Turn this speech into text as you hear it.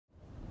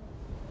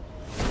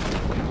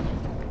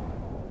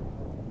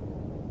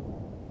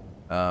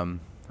I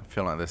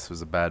feel like this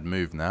was a bad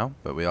move now,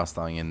 but we are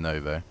starting in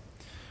Novo.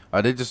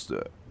 I did just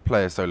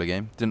play a solo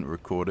game, didn't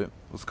record it,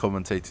 was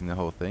commentating the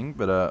whole thing,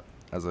 but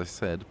as I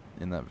said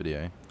in that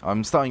video,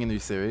 I'm starting a new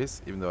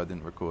series, even though I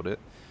didn't record it,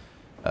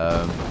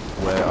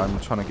 where I'm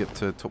trying to get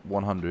to top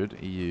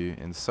 100 EU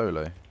in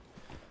solo.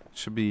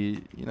 Should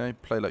be, you know,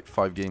 play like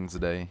 5 games a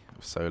day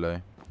of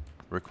solo,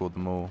 record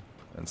them all,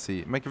 and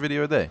make a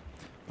video a day.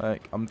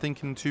 Like, I'm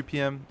thinking 2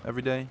 PM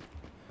every day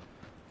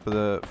for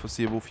the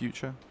foreseeable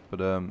future, but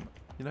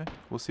you know,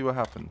 we'll see what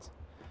happens.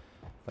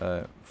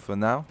 For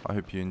now, I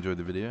hope you enjoyed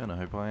the video, and I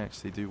hope I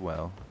actually do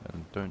well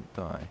and don't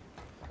die.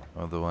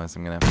 Otherwise,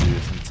 I'm gonna have to do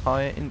this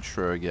entire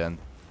intro again,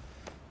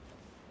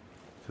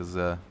 because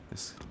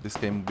this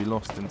game will be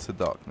lost into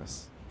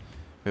darkness.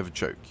 We have a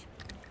joke.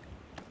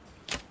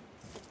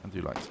 I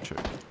do like to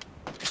joke.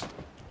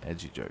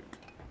 Edgy joke.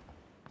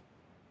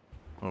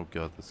 Oh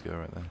god, let's go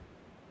right there.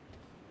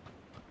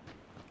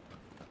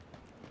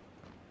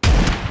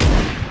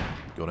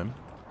 Got him.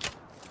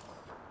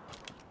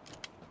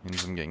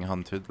 Means I'm getting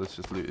hunted. Let's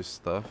just loot his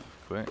stuff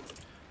quick.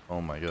 Oh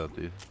my god,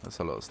 dude. That's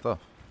a lot of stuff.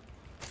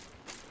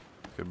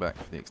 Go back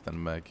for the extended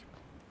mag.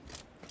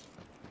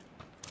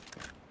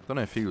 Don't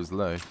know if he was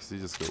low, because he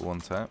just got one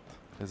tapped.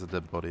 There's a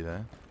dead body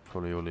there.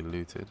 Probably all he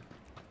looted.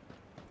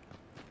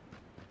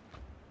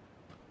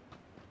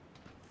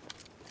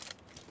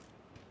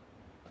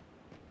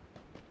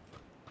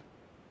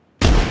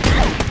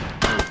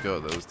 Oh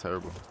god, that was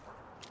terrible.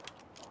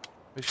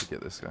 We should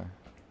get this guy.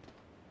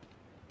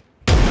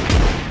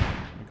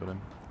 Got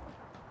him.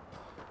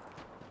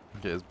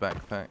 Get his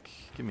backpack.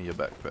 Give me your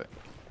backpack.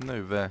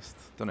 No vest.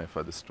 Don't know if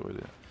I destroyed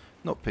it.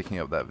 Not picking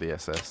up that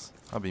VSS.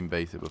 I've been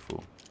baited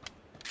before.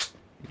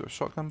 You got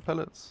shotgun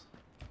pellets?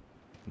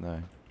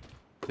 No.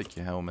 Take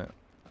your helmet.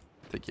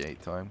 Take your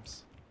 8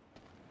 times.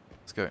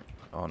 Let's go.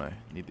 Oh no,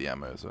 need the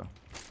ammo as well.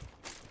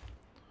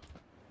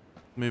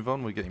 Move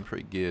on, we're getting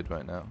pretty geared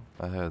right now.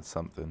 I heard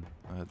something.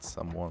 I heard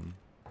someone.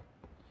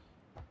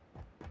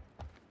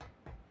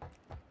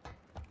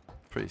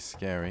 Pretty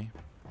scary.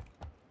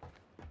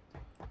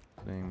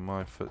 I think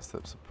my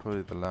footsteps are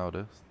probably the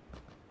loudest.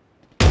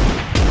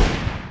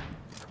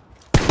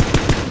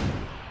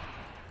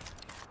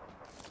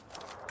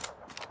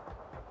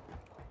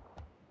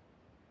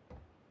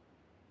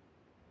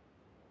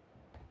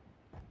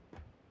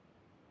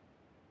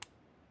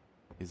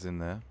 He's in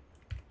there.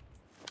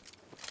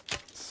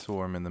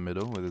 Saw him in the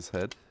middle with his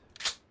head.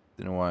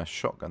 Didn't know why I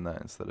shotgun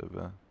that instead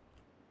of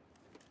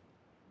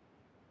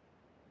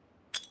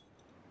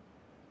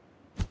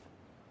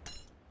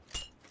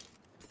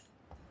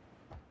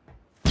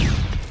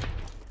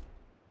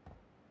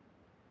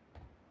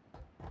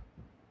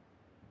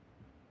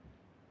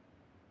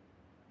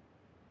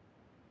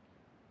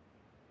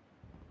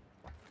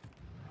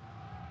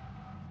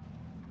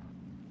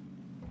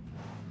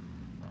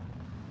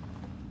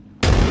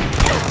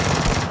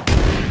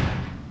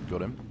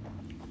got him.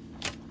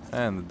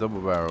 And the double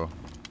barrel.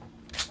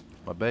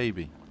 My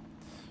baby.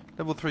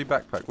 Level 3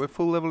 backpack. We're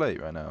full level 8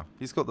 right now.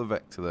 He's got the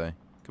Vector though.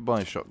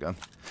 Goodbye shotgun.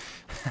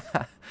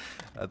 I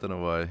don't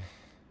know why.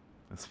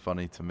 It's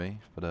funny to me.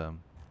 But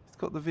he's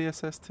got the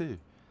VSS too.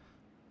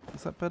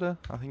 Is that better?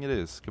 I think it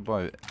is.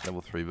 Goodbye level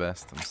 3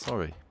 vest. I'm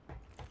sorry.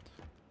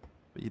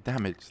 But you're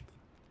damaged.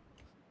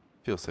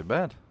 Feels so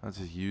bad. I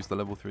just used the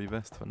level 3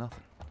 vest for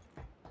nothing.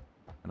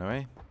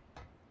 Anyway.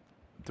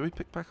 Do we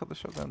pick back up the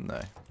shotgun?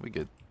 No. We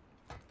good.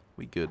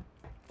 We good.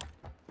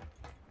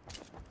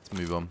 Let's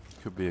move on.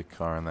 Could be a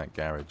car in that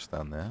garage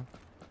down there.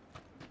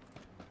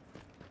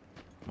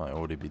 Might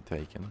already be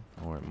taken,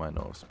 or it might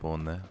not have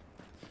spawned there.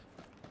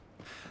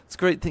 It's a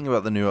great thing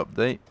about the new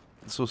update.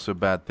 It's also a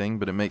bad thing,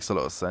 but it makes a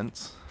lot of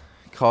sense.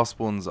 Car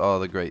spawns are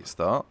the great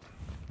start,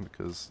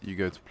 because you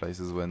go to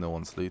places where no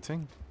one's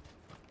looting,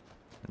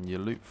 and you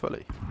loot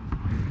fully.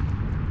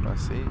 I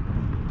see.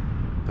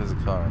 There's a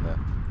car in there.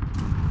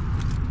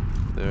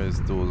 There is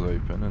doors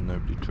open and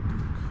nobody took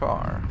the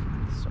car.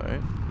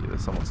 So, either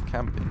someone's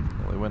camping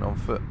or they went on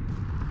foot.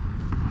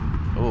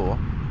 Or,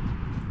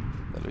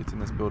 they're looting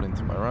this building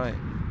to my right,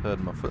 heard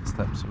my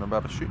footsteps and are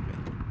about to shoot me.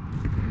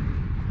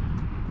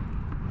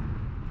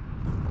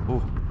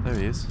 Oh, there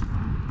he is.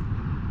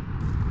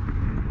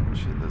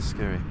 Shit, that's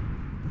scary.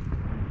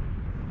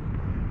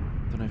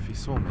 Don't know if he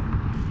saw me.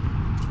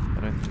 I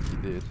don't think he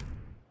did.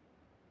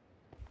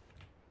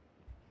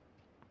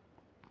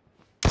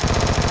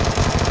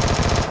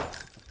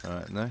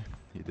 Alright, no,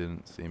 he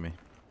didn't see me.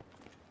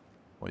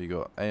 What you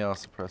got? AR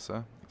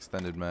suppressor,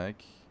 extended mag,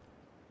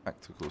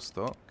 tactical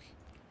stock,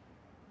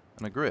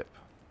 and a grip.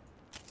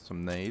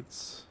 Some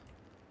nades.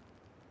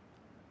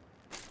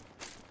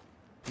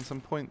 And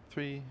some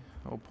 .3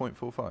 or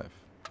 .45.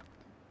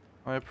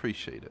 I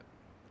appreciate it.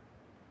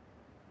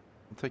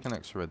 I'll take an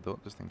extra red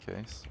dot just in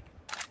case.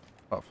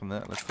 Apart from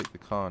that, let's take the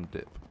car and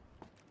dip.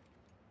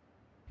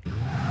 Do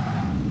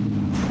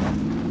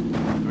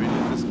we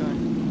need this guy?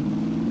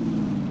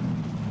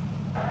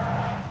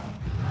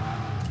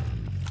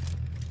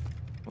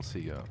 What's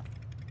he got?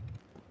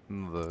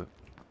 Another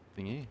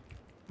thingy.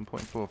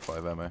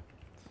 1.45 ammo.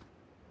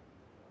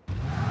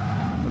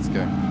 Let's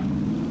go.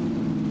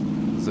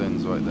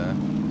 zone's right there.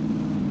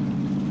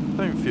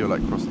 Don't feel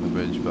like crossing the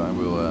bridge, but I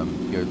will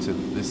go to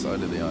this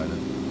side of the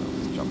island. I'll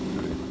just jump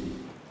through.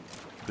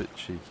 A bit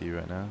cheeky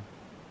right now.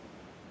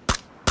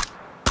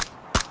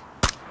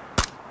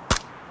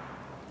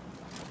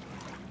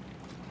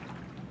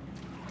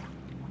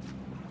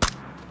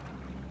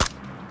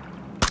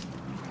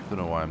 Don't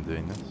know why I'm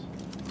doing this.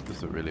 It's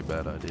just a really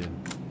bad idea.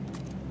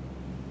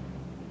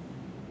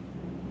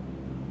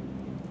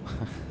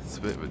 It's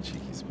a bit of a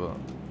cheeky spot.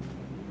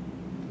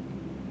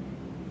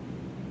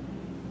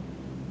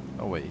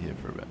 I'll wait here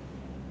for a bit.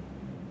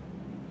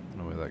 I don't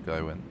know where that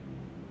guy went.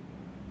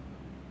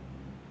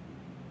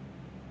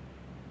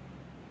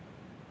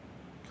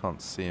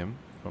 Can't see him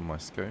from my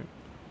scope.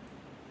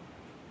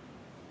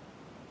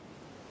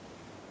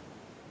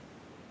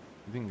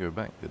 He didn't go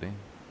back, did he?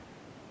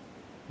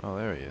 Oh,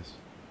 there he is.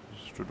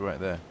 He stood right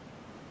there.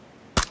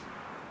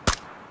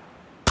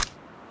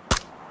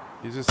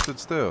 He just stood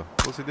still.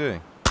 What's he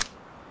doing?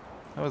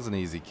 That was an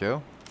easy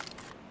kill.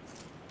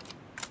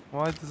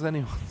 Why does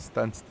anyone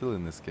stand still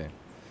in this game?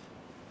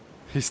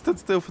 He stood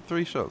still for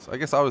 3 shots. I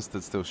guess I was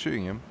stood still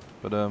shooting him,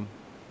 but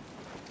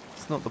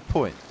it's not the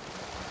point.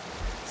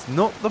 It's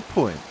not the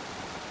point.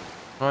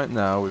 Right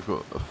now we've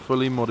got a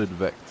fully modded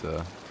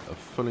Vector, a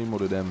fully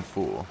modded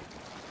M4,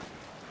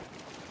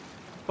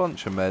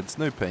 bunch of meds,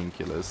 no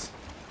painkillers.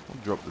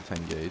 I'll drop the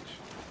 10 gauge.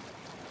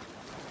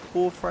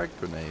 4 frag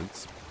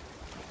grenades.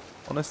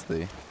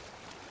 Honestly,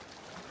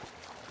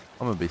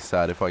 I'm gonna be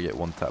sad if I get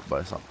one tapped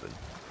by something.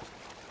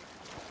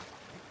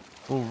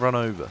 Or run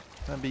over.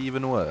 That'd be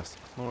even worse.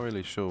 Not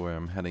really sure where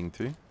I'm heading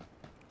to.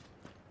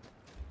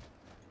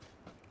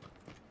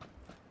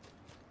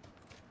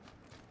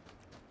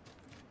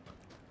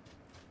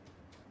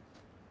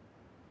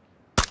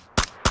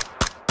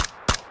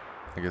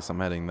 I guess I'm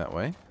heading that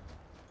way.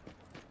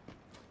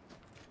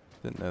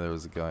 Didn't know there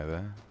was a guy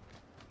there.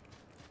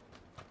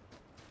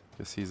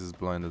 Guess he's as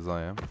blind as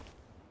I am.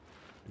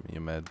 Give me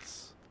your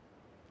meds.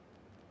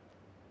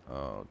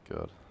 Oh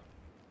god.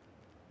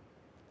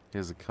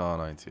 Here's a car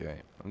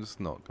 98. I'm just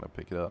not gonna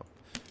pick it up.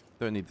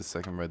 Don't need the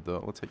second red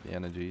dot. We'll take the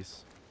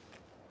energies.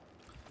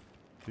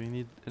 Do we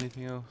need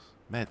anything else?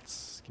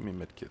 Meds. Give me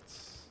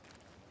medkits.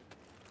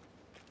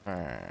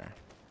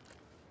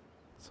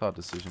 It's a hard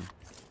decision.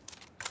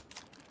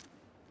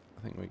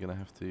 I think we're gonna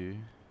have to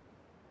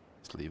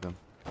just leave him.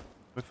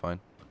 We're fine.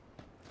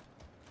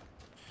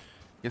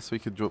 Guess we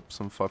could drop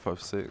some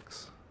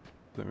 5.56.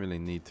 Don't really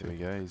need to. There we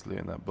go. He's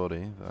looting that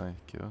body that I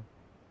killed.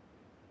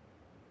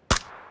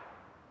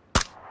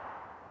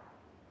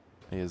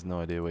 He has no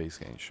idea where he's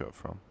getting shot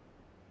from.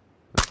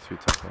 Let's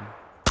two-tap him.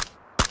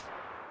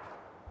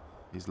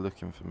 He's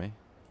looking for me.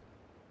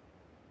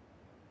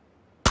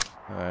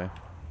 Alright.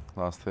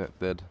 Last hit,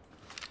 dead.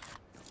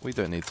 We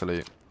don't need to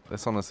loot.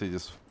 Let's honestly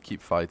just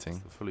keep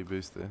fighting. Fully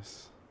boost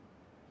this.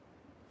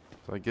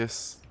 So I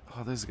guess...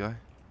 Oh, there's a guy.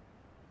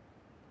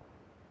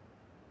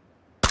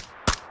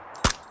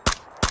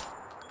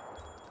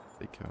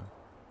 Take care.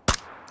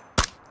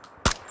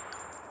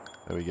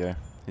 There we go.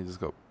 He just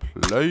got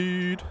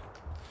played.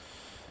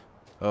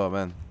 Oh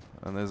man,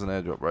 and there's an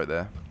airdrop right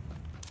there.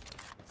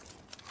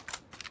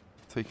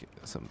 Take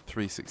some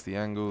 360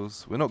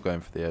 angles. We're not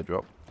going for the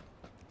airdrop.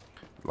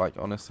 Like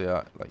honestly,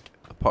 like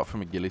apart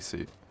from a ghillie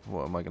suit,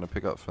 what am I gonna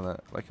pick up from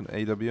that? Like an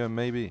AWM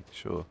maybe?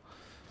 Sure,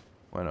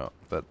 why not?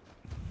 But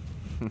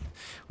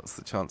what's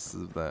the chances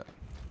of that?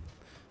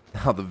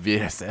 Now the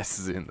VSS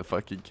is in the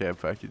fucking care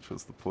package.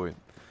 What's the point?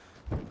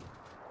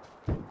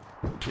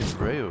 He's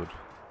railed.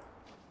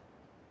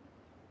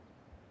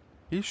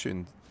 He's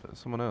shooting at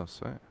someone else,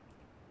 right?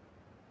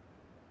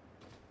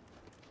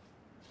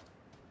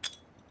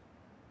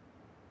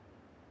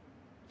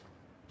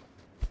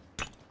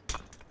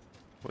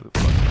 What the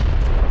fuck?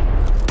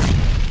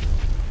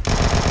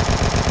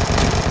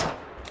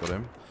 Got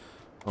him.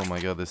 Oh my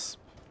god, this...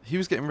 He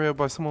was getting railed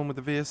by someone with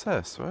the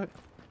VSS, right?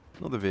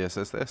 Not the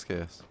VSS, the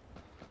SKS.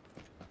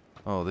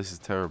 Oh, this is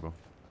terrible.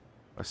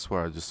 I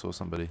swear I just saw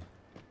somebody.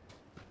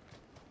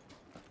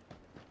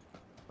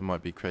 It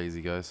might be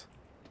crazy, guys.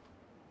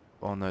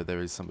 Oh no, there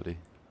is somebody.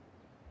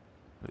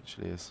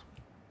 Literally is.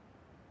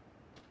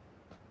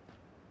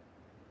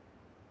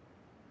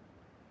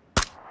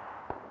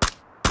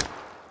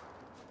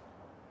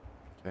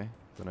 Okay,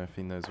 don't know if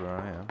he knows where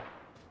I am.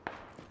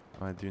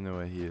 I do know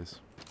where he is.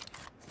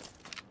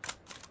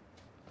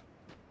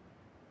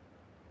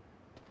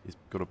 He's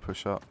got to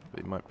push up,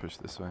 but he might push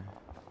this way.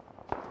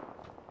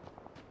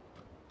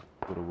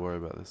 Got to worry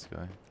about this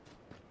guy.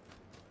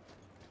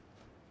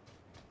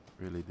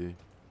 Really do.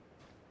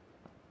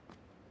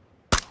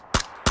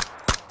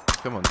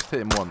 Come on, just hit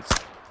him once.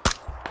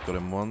 Got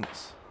him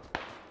once.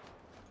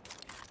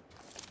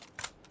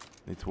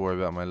 Need to worry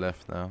about my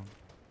left now.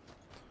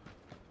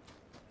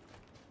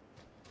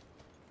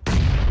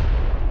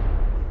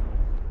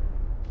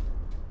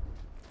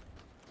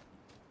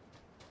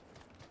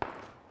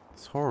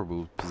 It's a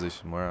horrible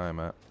position where I'm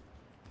at.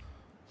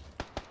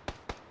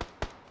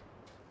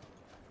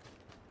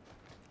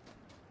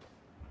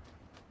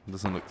 It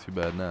doesn't look too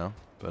bad now,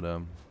 but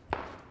don't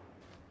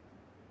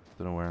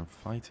know where I'm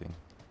fighting.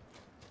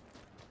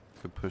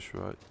 Could push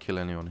right, kill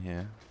anyone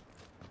here.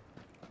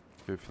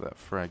 Go for that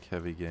frag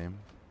heavy game.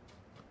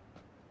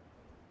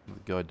 The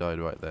guy died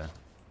right there.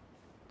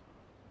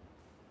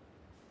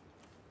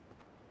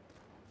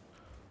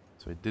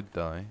 So he did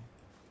die.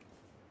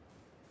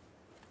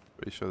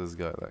 Pretty sure there's a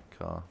guy at that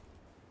car.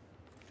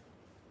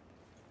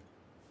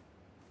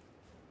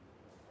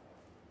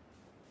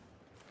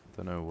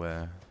 Don't know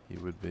where he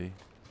would be.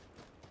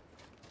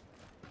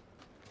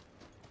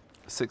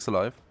 6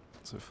 alive,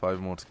 so 5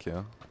 more to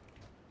kill.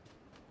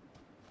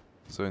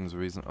 Zone's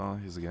reason. Oh,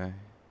 here's a guy.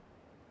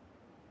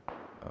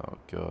 Oh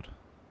god.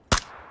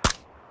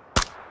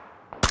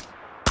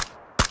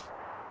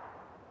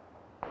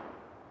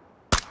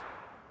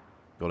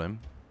 Got him.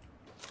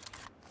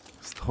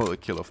 Stole a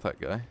kill off that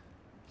guy.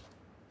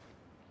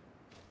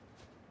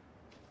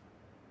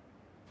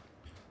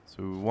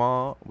 So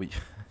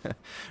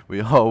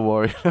we are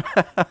worried.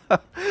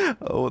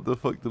 Oh, what the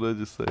fuck did I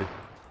just say?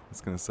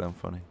 It's gonna sound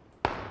funny.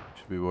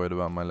 Should be worried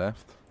about my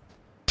left.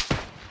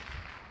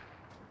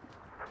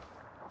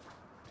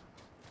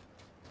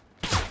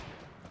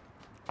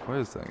 Where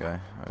is that guy?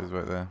 Oh, he's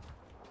right there.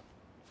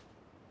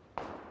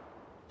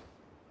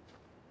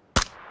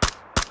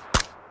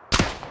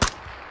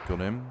 Got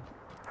him.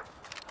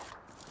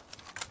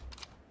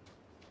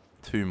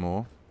 2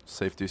 more.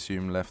 Safe to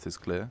assume left is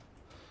clear.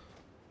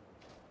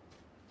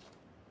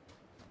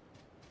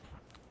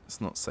 It's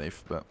not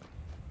safe, but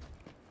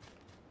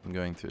I'm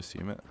going to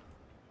assume it.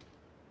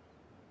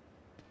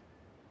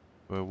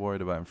 We're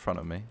worried about in front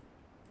of me.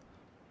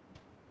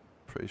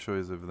 Pretty sure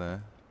he's over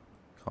there.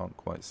 Can't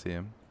quite see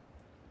him.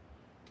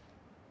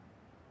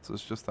 So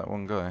it's just that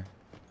one guy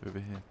over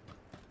here.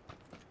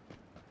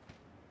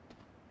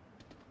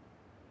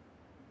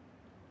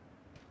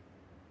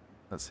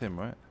 That's him,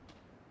 right?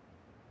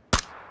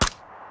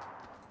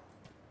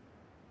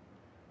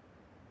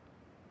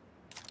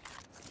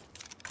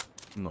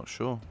 I'm not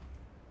sure.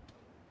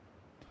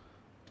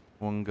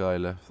 One guy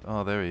left.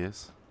 Oh, there he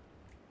is.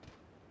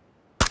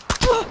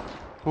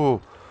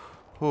 Oh,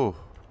 oh,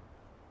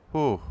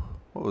 oh,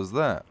 what was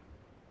that?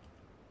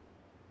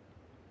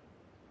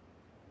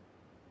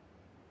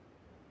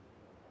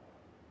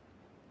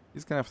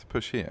 He's gonna have to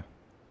push here.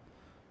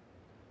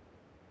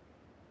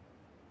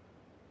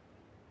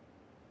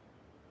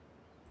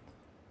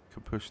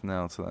 Could push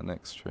now to that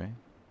next tree.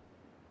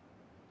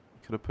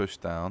 Could have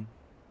pushed down.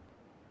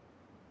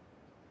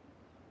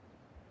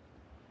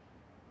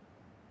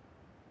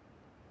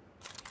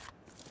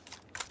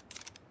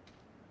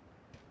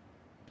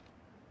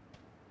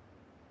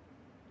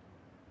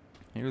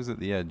 He was at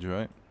the edge,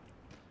 right?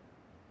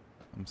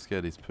 I'm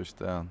scared he's pushed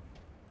down.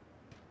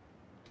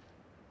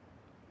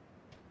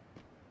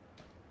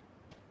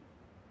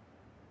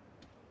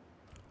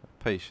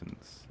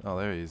 Patience. Oh,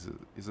 there he is.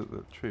 He's at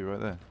the tree right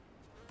there.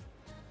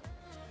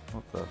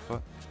 What the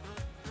fuck?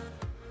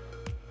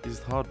 He's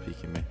hard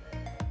peeking me.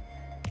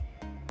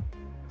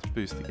 Let's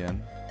boost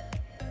again.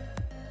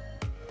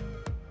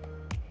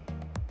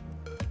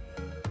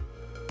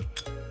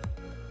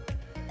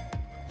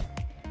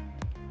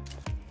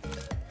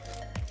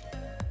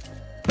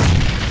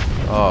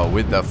 Oh,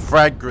 with the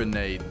frag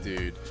grenade,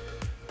 dude.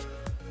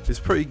 It's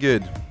pretty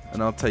good,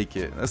 and I'll take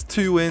it. That's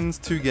 2 wins,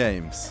 2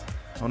 games.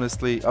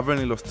 Honestly, I've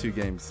only lost 2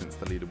 games since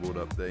the leaderboard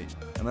update,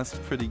 and that's a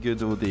pretty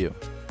good ordeal.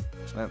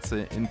 That's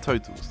it in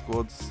total.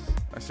 Squads,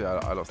 actually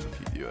I lost a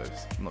few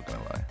duos, I'm not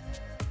gonna lie.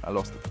 I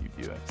lost a few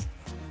duos.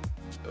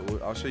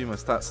 I'll show you my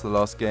stats for the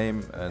last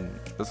game, and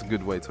that's a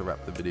good way to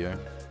wrap the video.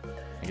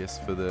 I guess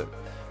for the...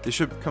 It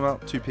should come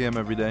out 2 PM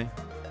every day,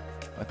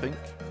 I think.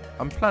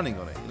 I'm planning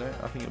on it, you know,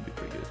 I think it'll be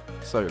pretty good.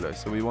 Solo,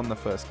 so we won the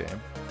first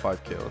game,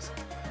 5 kills.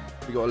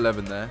 We got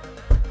 11 there.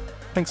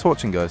 Thanks for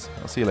watching, guys.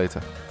 I'll see you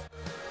later.